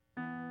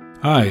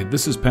Hi,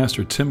 this is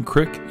Pastor Tim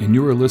Crick, and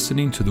you are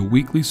listening to the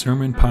weekly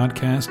sermon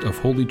podcast of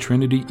Holy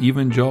Trinity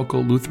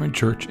Evangelical Lutheran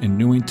Church in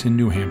Newington,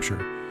 New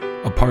Hampshire,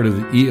 a part of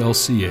the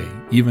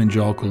ELCA,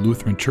 Evangelical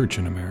Lutheran Church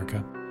in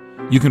America.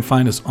 You can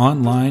find us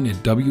online at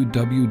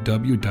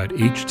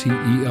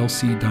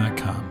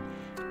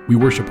www.hteLC.com. We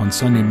worship on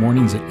Sunday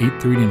mornings at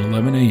 8:30 and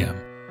 11 a.m.,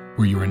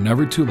 where you are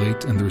never too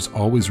late and there is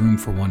always room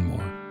for one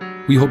more.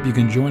 We hope you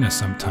can join us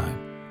sometime,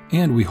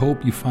 and we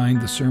hope you find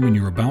the sermon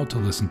you're about to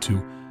listen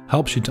to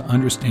helps you to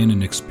understand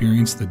and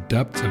experience the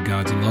depths of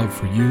God's love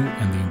for you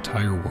and the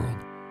entire world.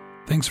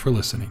 Thanks for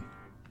listening.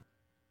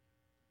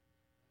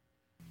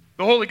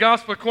 The Holy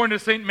Gospel according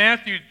to St.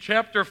 Matthew,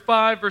 chapter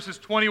 5, verses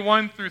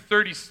 21 through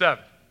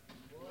 37.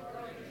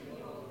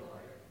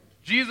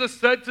 Jesus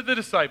said to the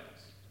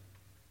disciples,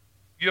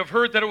 "You have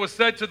heard that it was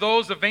said to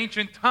those of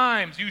ancient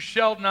times, 'You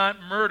shall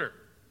not murder.'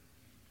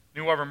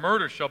 And whoever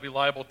murders shall be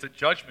liable to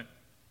judgment.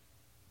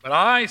 But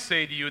I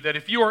say to you that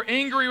if you are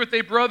angry with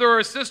a brother or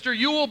a sister,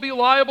 you will be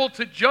liable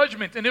to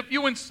judgment. And if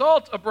you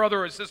insult a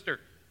brother or a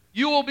sister,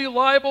 you will be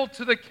liable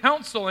to the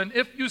council. And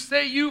if you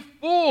say, 'You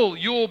fool,'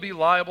 you will be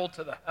liable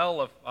to the hell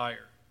of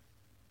fire.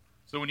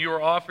 So when you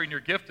are offering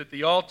your gift at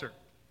the altar,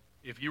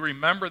 if you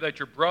remember that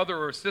your brother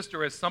or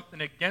sister has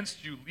something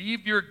against you,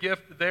 leave your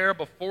gift there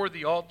before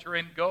the altar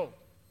and go.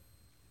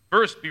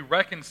 First be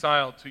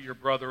reconciled to your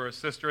brother or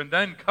sister, and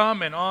then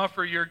come and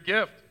offer your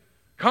gift.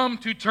 Come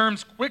to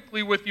terms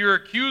quickly with your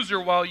accuser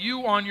while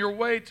you on your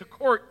way to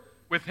court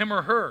with him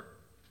or her.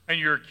 And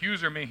your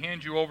accuser may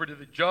hand you over to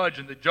the judge,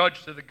 and the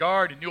judge to the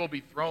guard, and you will be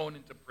thrown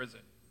into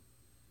prison.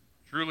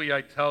 Truly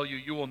I tell you,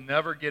 you will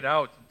never get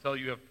out until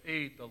you have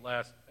paid the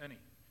last penny.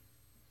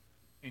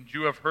 And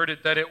you have heard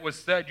it that it was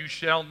said, 'You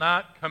shall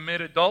not commit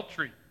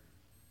adultery.'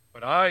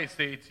 But I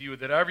say to you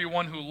that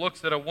everyone who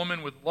looks at a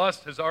woman with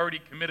lust has already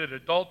committed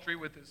adultery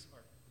with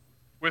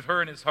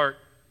her in his heart.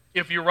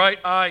 If your right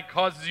eye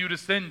causes you to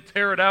sin,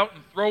 tear it out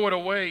and throw it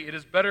away. It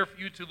is better for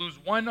you to lose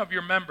one of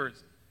your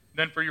members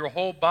than for your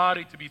whole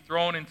body to be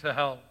thrown into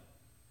hell.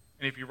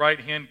 And if your right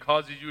hand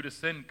causes you to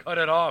sin, cut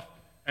it off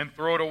and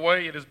throw it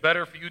away. It is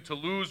better for you to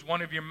lose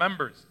one of your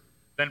members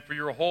than for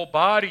your whole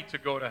body to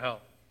go to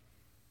hell.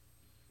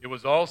 It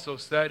was also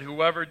said,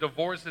 'Whoever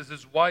divorces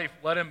his wife,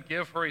 let him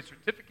give her a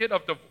certificate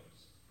of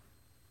divorce.'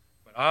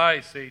 But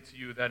I say to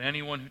you that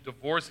anyone who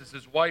divorces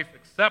his wife,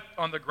 except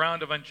on the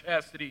ground of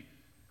unchastity,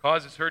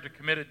 causes her to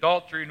commit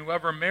adultery, and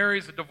whoever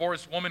marries a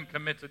divorced woman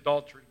commits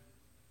adultery.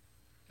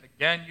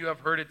 Again, you have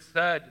heard it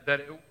said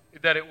that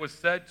it was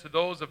said to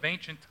those of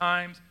ancient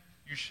times,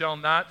 'You shall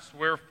not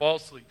swear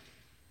falsely,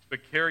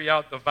 but carry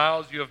out the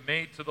vows you have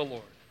made to the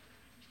Lord.'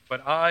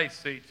 But I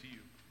say to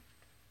you,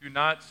 do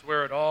not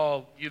swear at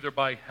all, either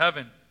by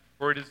heaven,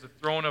 for it is the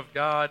throne of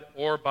God,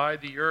 or by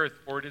the earth,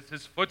 for it is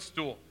his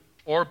footstool,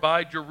 or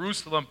by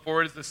Jerusalem,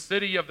 for it is the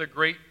city of the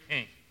great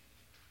king.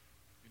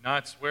 Do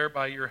not swear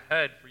by your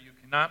head, for you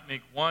cannot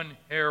make one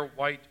hair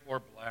white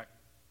or black.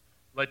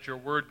 Let your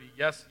word be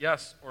yes,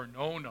 yes, or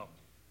no, no.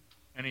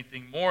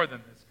 Anything more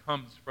than this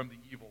comes from the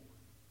evil one."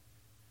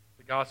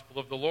 The gospel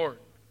of the Lord.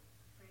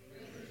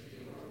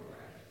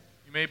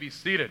 You may be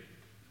seated.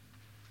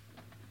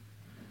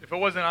 If it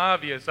wasn't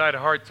obvious, I had a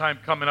hard time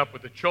coming up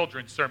with a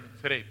children's sermon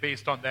today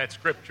based on that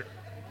scripture.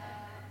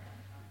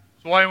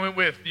 So I went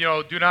with,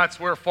 do not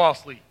swear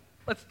falsely.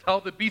 Let's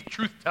be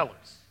truth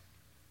tellers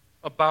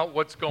about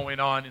what's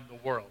going on in the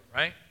world,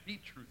 right? Be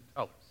truth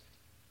tellers.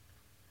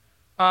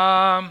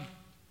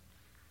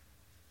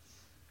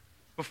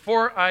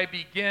 Before I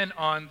begin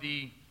on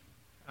the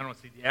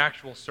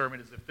actual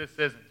sermon as if this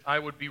isn't, I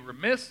would be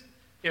remiss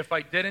if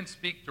I didn't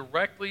speak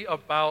directly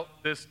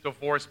about this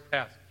divorce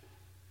passage.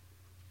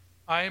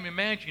 I am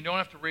imagining you don't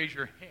have to raise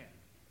your hand.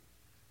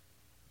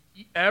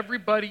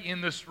 Everybody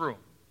in this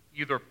room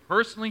either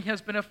personally has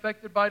been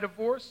affected by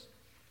divorce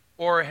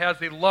or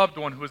has a loved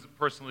one who is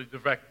personally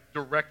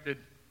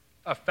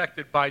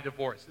affected by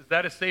divorce. Is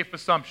that a safe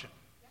assumption?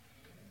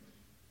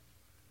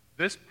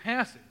 This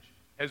passage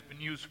has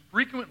been used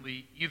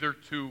frequently either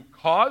to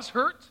cause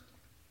hurt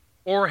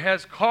or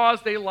has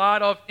caused a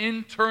lot of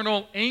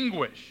internal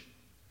anguish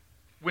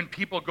when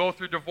people go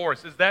through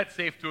divorce. Is that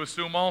safe to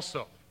assume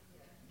also?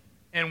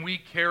 And we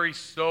carry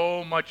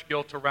so much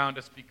guilt around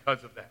us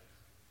because of that.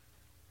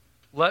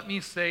 Let me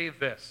say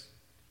this.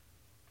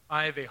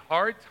 I have a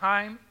hard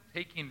time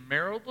taking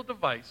marital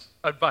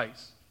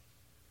advice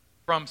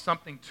from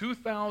something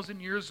 2,000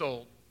 years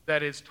old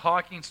that is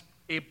talking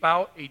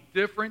about a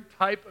different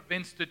type of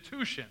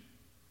institution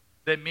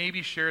that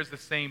maybe shares the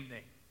same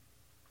name.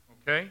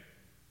 Okay?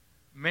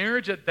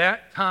 Marriage at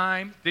that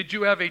time, did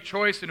you have a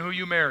choice in who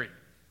you married?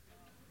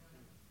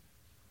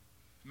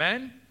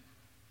 Men,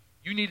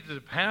 you needed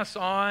to pass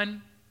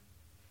on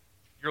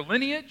your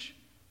lineage,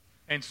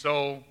 and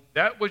so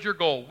that was your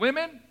goal.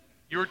 Women,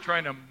 you were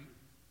trying to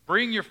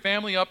bring your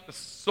family up the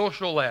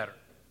social ladder.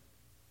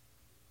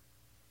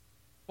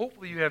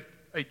 Hopefully you have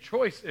a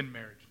choice in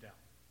marriage now.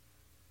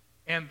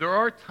 And there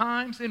are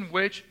times in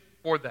which,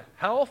 for the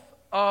health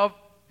of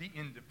the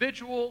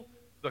individual,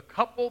 the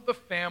couple, the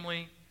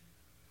family,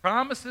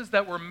 promises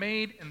that were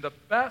made in the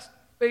best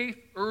faith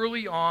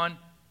early on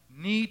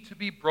need to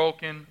be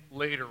broken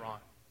later on.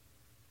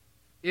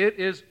 It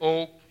is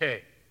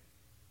okay.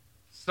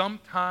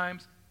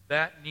 Sometimes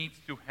that needs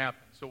to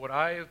happen. So what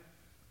I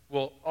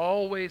will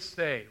always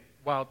say,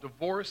 while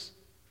divorce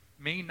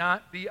may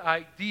not be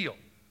ideal,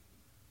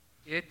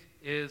 it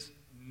is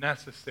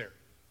necessary.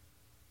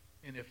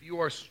 And if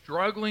you are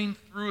struggling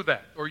through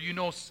that, or you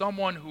know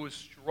someone who is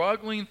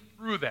struggling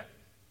through that,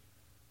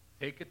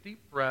 take a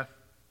deep breath.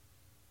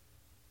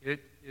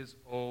 It is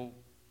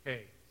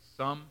okay.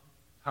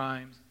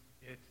 Sometimes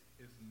it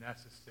is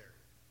necessary.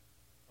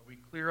 Are we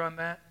clear on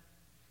that?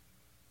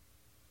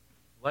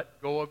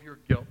 Let go of your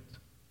guilt.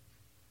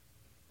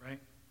 Right?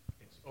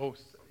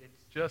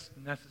 It's just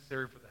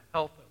necessary for the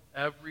health of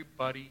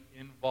everybody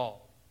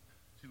involved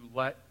to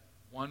let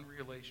one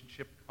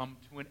relationship come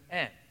to an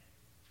end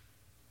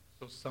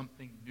so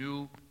something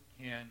new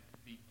can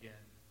begin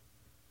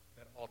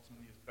that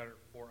ultimately is better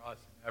for us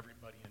and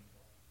everybody involved.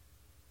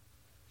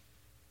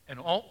 And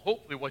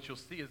hopefully what you'll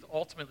see is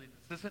ultimately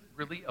this isn't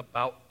really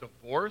about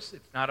divorce.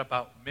 It's not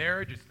about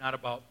marriage. It's not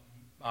about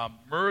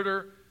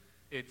murder.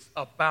 It's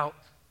about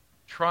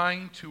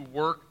trying to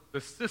work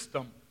the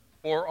system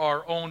for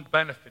our own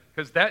benefit,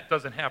 because that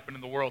doesn't happen in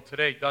the world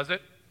today, does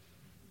it?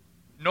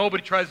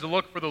 Nobody tries to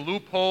look for the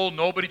loophole.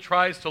 Nobody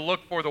tries to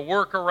look for the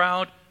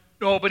workaround.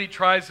 Nobody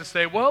tries to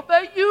say, well,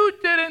 that you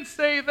didn't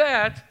say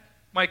that.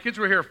 My kids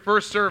were here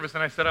first service,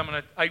 and I said,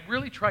 I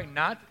really try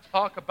not to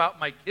talk about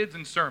my kids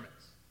in sermons.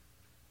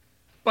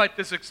 But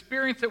this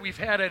experience that we've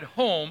had at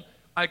home,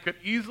 I could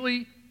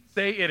easily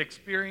say it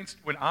experienced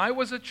when I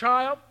was a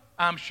child.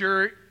 I'm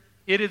sure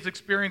it is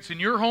experienced in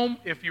your home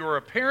if you were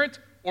a parent,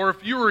 or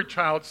if you were a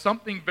child,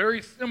 something very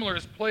similar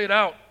is played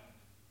out.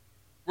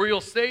 Where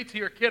you'll say to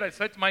your kid, I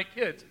said to my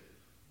kids,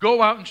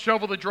 go out and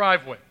shovel the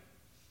driveway.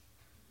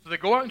 So they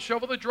go out and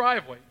shovel the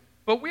driveway.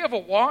 But we have a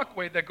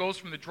walkway that goes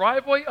from the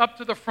driveway up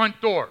to the front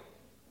door.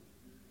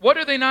 What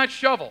do they not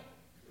shovel?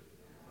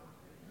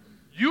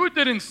 You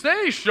didn't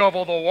say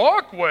shovel the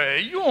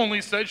walkway. You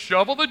only said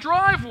shovel the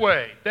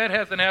driveway. That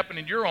hasn't happened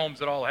in your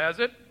homes at all, has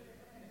it?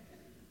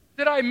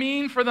 Did I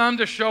mean for them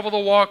to shovel the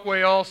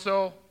walkway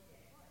also?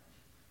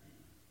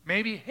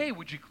 Maybe, hey,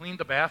 would you clean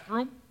the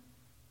bathroom?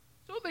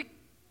 So they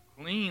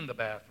clean the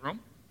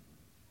bathroom.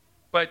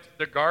 But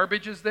the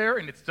garbage is there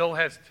and it still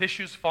has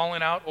tissues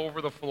falling out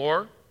over the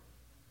floor.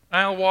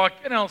 And I'll walk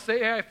in and I'll say,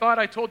 hey, I thought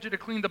I told you to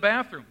clean the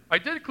bathroom. I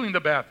did clean the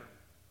bathroom.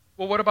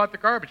 Well, what about the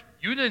garbage?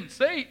 You didn't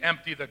say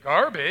empty the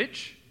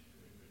garbage.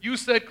 You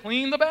said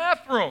clean the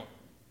bathroom.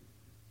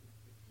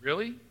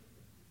 Really?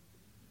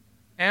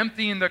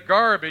 Emptying the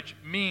garbage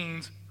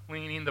means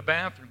cleaning the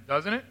bathroom,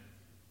 doesn't it?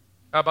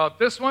 How about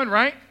this one,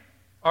 right?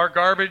 Our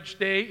garbage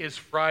day is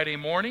Friday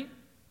morning.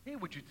 Hey,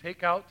 would you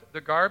take out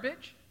the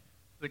garbage?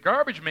 The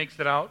garbage makes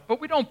it out,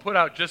 but we don't put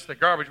out just the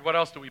garbage. What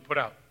else do we put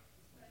out?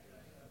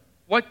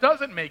 What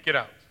doesn't make it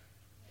out?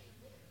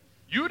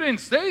 You didn't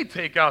say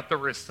take out the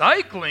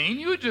recycling.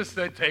 You just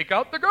said take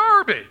out the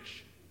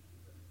garbage.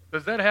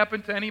 Does that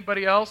happen to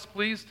anybody else?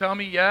 Please tell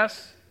me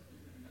yes.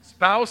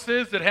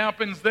 Spouses, it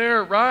happens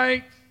there,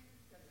 right?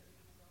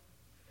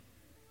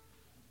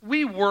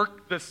 We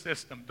work the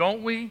system,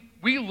 don't we?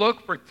 We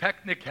look for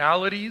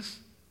technicalities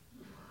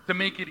to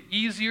make it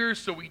easier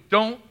so we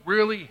don't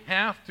really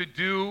have to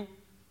do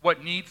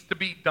what needs to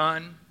be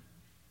done.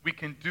 We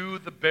can do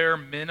the bare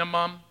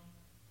minimum.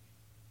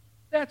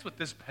 That's what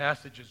this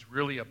passage is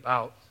really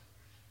about.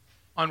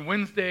 On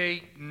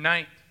Wednesday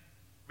night,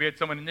 we had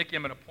someone, Nikki,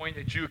 I'm going to point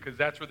at you because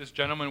that's where this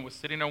gentleman was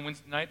sitting on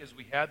Wednesday night as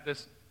we had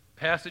this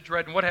passage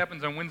read. And what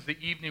happens on Wednesday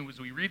evening was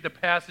we read the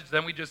passage,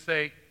 then we just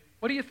say,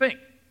 what do you think?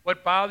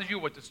 What bothers you?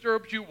 What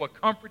disturbs you? What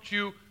comforts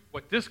you?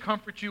 What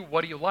discomforts you?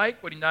 What do you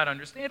like? What do you not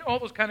understand? All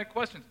those kind of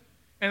questions.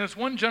 And this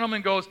one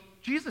gentleman goes,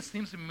 Jesus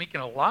seems to be making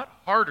it a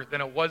lot harder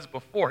than it was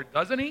before,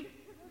 doesn't he?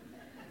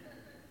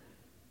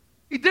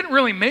 He didn't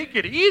really make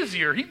it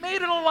easier. He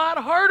made it a lot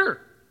harder.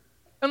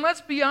 And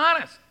let's be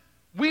honest.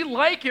 We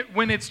like it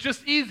when it's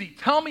just easy.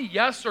 Tell me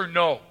yes or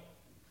no.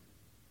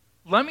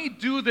 Let me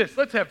do this.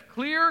 Let's have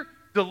clear,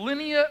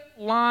 delineate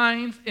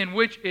lines in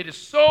which it is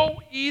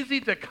so easy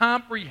to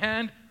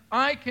comprehend.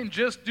 I can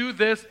just do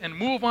this and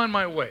move on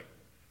my way.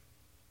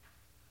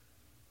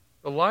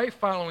 The life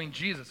following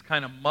Jesus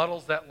kind of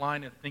muddles that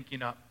line of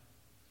thinking up.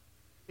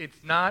 It's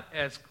not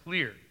as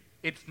clear.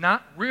 It's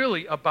not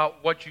really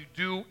about what you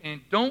do and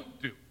don't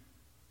do.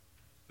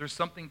 There's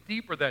something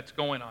deeper that's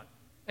going on.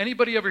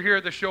 Anybody ever hear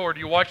the show, or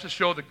do you watch the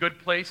show The Good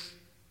Place?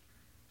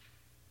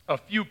 A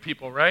few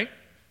people, right?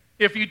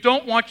 If you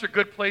don't watch The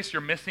Good Place,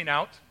 you're missing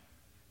out.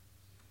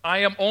 I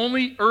am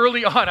only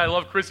early on. I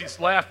love Chrissy's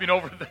laughing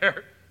over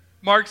there.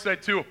 Mark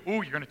said too,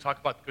 ooh, you're going to talk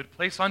about The Good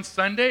Place on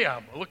Sunday?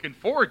 I'm looking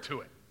forward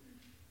to it.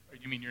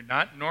 You mean you're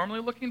not normally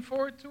looking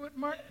forward to it,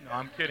 Mark? No,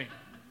 I'm kidding.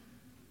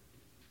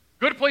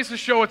 Good Place to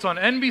show. It's on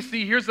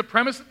NBC. Here's the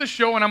premise of the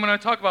show, and I'm going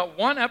to talk about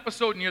one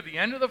episode near the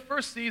end of the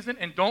first season,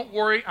 and don't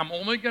worry, I'm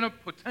only going to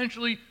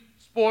potentially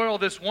spoil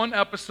this one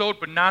episode,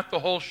 but not the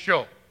whole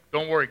show.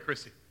 Don't worry,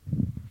 Chrissy.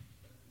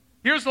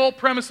 Here's the whole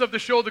premise of the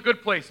show, The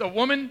Good Place. A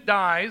woman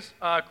dies.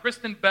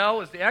 Kristen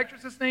Bell is the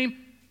actress's name.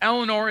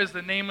 Eleanor is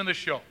the name of the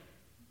show.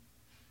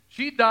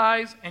 She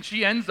dies, and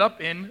she ends up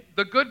in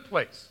the good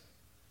place.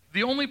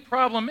 The only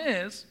problem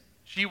is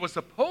she was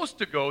supposed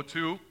to go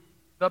to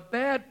the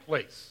bad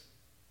place.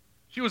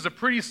 She was a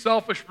pretty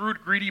selfish,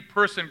 rude, greedy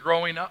person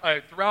growing up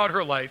throughout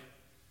her life.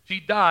 She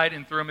died,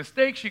 and through a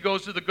mistake, she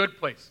goes to the good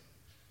place.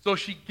 So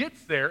she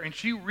gets there, and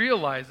she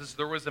realizes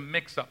there was a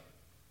mix-up.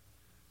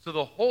 So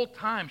the whole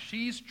time,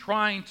 she's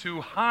trying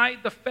to hide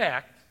the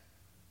fact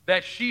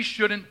that she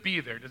shouldn't be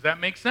there. Does that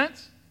make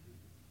sense?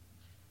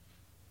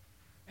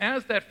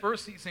 As that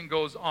first season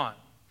goes on,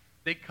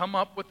 they come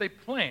up with a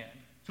plan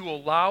to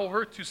allow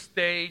her to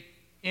stay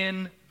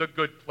in the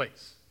good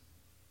place.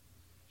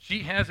 She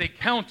has a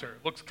counter,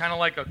 looks kind of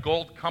like a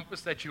gold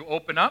compass that you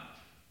open up,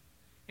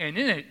 and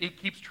in it, it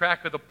keeps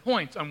track of the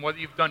points on whether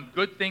you've done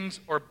good things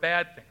or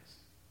bad things.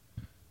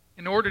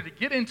 In order to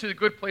get into the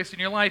good place in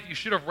your life, you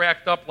should have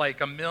racked up like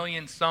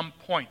 1,000,000 some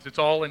points. It's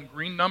all in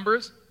green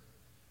numbers.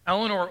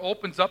 Eleanor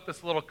opens up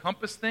this little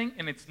compass thing,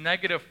 and it's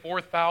negative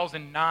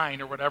 4,009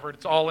 or whatever.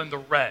 It's all in the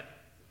red.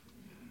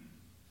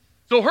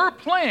 So her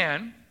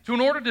plan,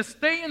 in order to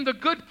stay in the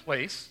good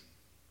place,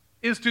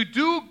 is to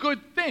do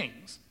good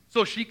things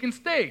so she can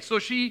stay. So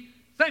she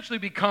essentially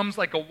becomes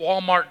like a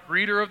Walmart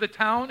greeter of the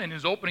town and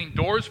is opening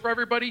doors for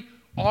everybody,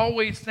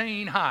 always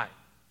saying hi.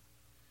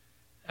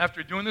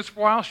 After doing this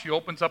for a while, she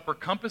opens up her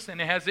compass and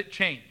has it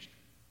changed.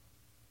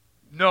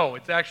 No,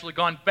 it's actually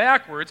gone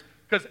backwards,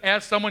 because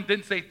as someone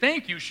didn't say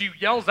thank you, she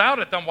yells out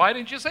at them, "Why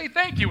didn't you say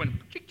thank you?" And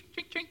ching, ching,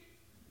 ching, ching.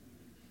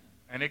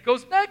 And it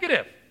goes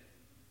negative.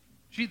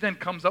 She then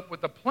comes up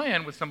with a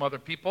plan with some other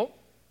people.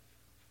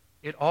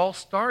 It all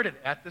started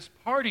at this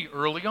party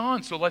early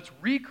on, so let's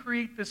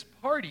recreate this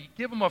party,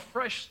 give them a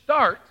fresh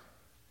start,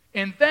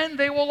 and then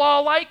they will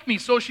all like me.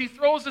 So she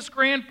throws this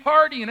grand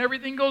party, and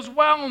everything goes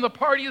well, and the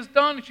party is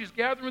done, and she's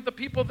gathering with the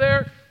people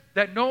there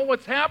that know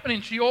what's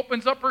happening. She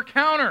opens up her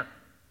counter,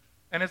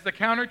 and has the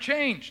counter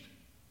changed?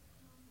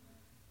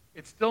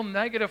 It's still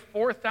negative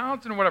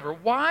 4,000 or whatever.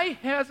 Why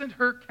hasn't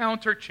her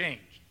counter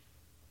changed?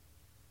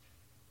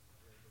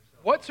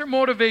 What's her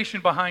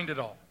motivation behind it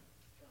all?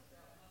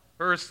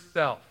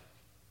 Herself.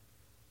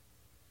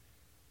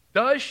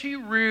 Does she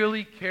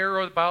really care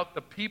about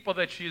the people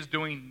that she is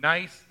doing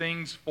nice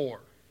things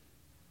for?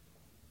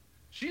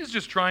 She's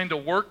just trying to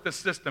work the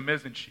system,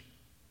 isn't she?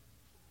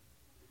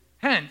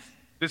 Hence,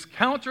 this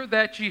counter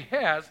that she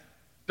has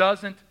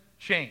doesn't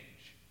change.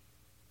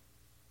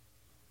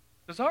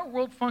 Does our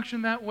world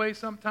function that way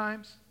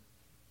sometimes?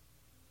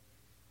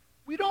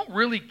 We don't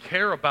really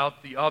care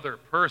about the other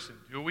person,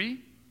 do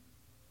we?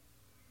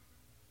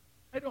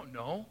 I don't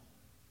know.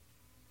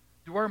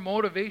 Do our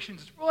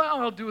motivations, well,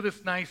 I'll do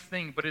this nice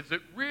thing, but is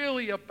it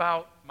really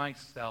about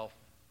myself?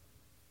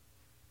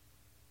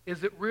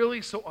 Is it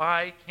really so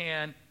I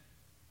can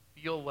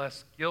feel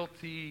less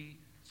guilty,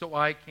 so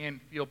I can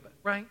feel better,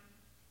 right?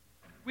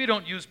 We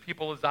don't use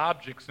people as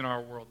objects in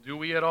our world, do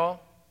we at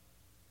all?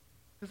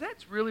 Because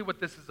that's really what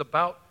this is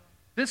about.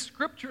 This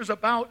scripture is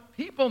about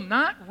people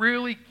not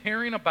really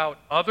caring about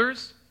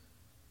others.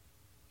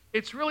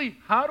 It's really,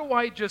 how do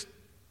I just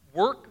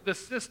work the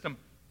system,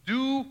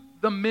 do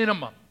the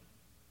minimum?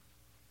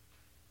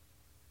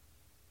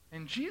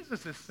 And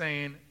Jesus is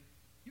saying,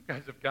 you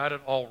guys have got it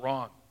all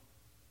wrong.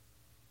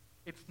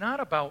 It's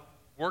not about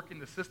working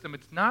the system.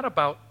 It's not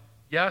about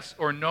yes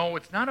or no.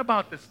 It's not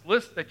about this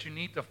list that you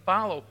need to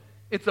follow.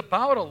 It's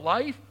about a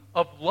life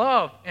of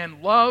love,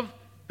 and love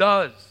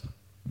does.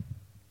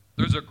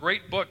 There's a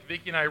great book,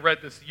 Vicki and I read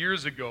this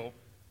years ago,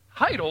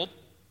 titled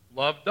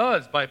Love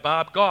Does by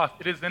Bob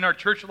Goff. It is in our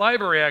church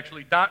library,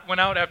 actually. Dot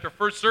went out after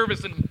first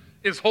service and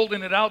is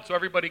holding it out so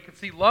everybody can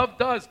see. Love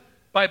Does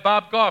by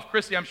Bob Goff.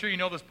 Chrissy, I'm sure you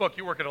know this book.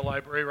 You work at a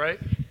library, right?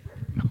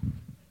 No.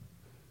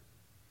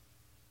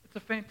 It's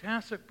a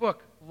fantastic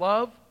book.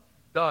 Love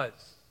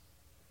Does.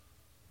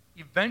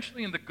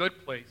 Eventually, in the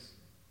good place,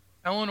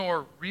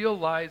 Eleanor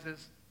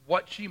realizes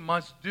what she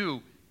must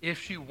do if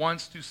she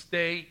wants to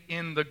stay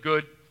in the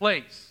good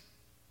place.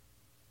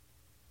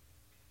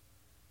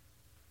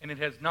 And it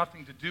has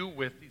nothing to do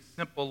with these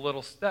simple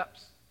little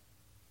steps.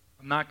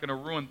 I'm not going to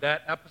ruin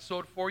that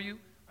episode for you.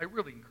 I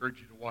really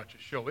encourage you to watch the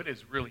show. It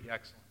is really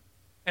excellent.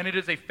 And it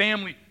is a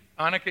family...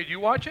 Annika, do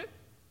you watch it?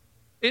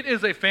 It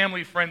is a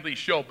family-friendly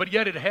show, but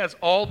yet it has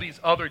all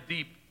these other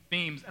deep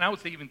themes, and I would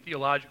say even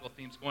theological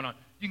themes going on.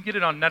 You can get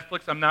it on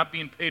Netflix. I'm not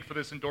being paid for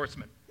this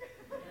endorsement.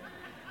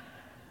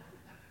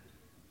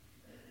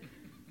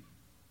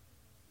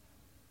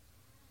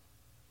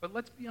 But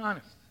let's be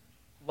honest.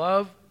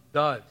 Love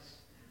does.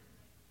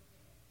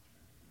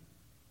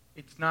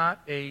 It's not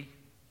a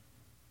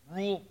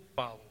rule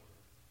follower.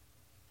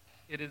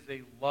 It is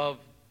a love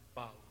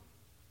follower.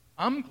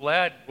 I'm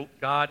glad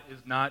God is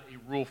not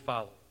a rule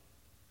follower.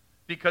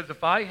 Because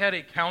if I had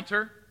a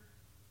counter,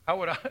 how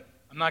would I?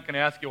 I'm not going to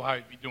ask you how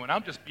I'd be doing. I'll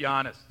just be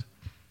honest.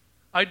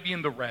 I'd be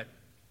in the red.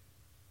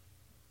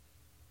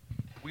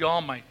 We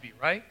all might be,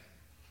 right?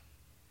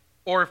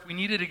 Or if we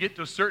needed to get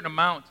to a certain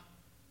amount,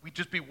 we'd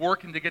just be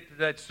working to get to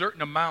that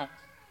certain amount.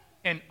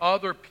 And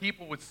other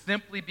people would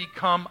simply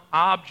become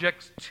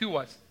objects to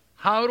us.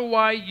 How do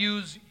I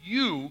use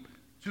you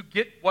to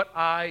get what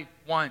I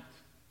want?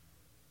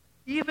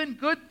 Even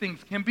good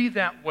things can be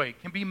that way,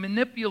 can be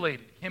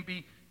manipulated, can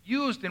be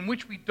used in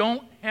which we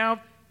don't have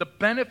the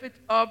benefit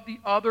of the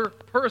other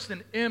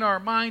person in our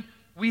mind.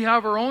 We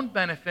have our own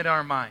benefit in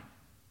our mind.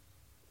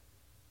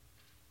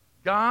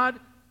 God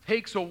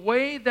takes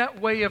away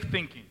that way of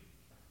thinking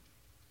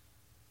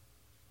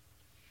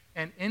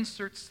and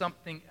inserts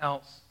something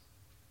else,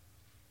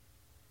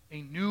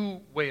 a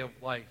new way of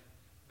life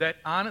that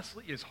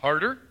honestly is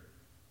harder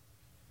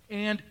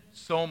and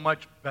so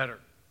much better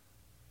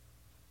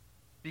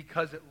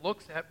because it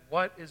looks at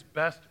what is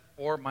best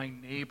for my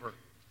neighbor,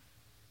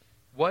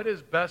 what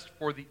is best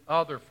for the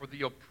other, for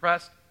the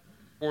oppressed,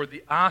 for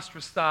the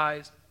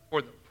ostracized,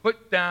 for the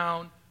put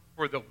down,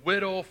 for the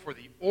widow, for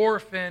the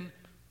orphan,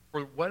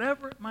 for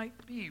whatever it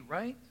might be,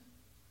 right?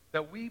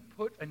 That we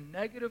put a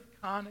negative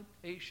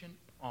connotation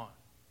on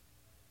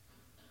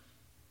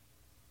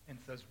and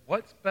says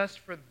what's best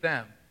for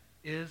them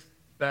is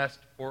best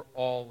for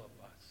all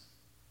of us.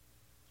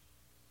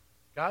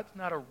 God's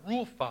not a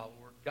rule follower.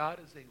 God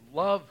is a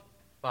love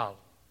follower.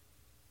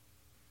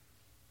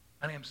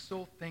 And I am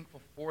so thankful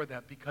for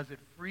that because it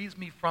frees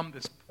me from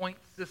this point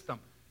system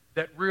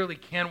that really,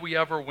 can we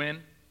ever win?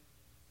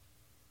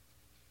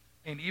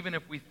 And even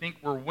if we think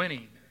we're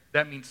winning,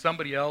 that means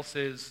somebody else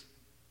is,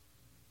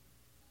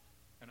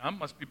 and I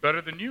must be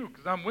better than you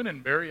because I'm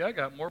winning, Barry. I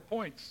got more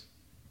points.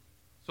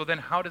 So then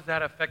how does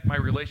that affect my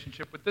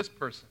relationship with this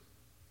person?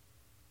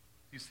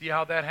 Do you see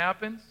how that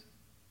happens?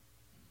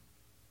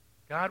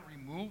 God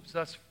removes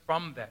us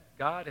from that.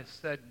 God has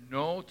said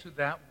no to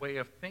that way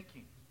of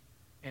thinking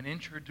and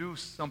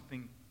introduced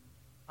something,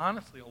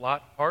 honestly, a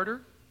lot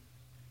harder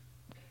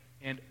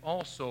and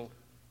also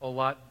a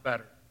lot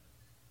better.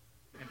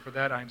 And for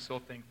that, I'm so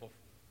thankful.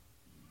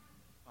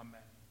 Amen.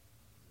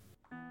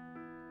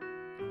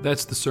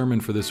 That's the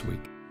sermon for this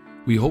week.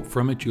 We hope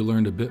from it you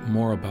learned a bit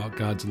more about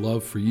God's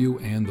love for you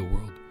and the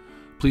world.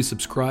 Please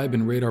subscribe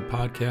and rate our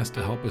podcast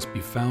to help us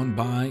be found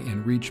by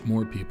and reach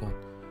more people.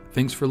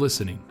 Thanks for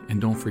listening, and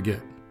don't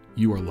forget,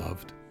 you are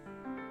loved.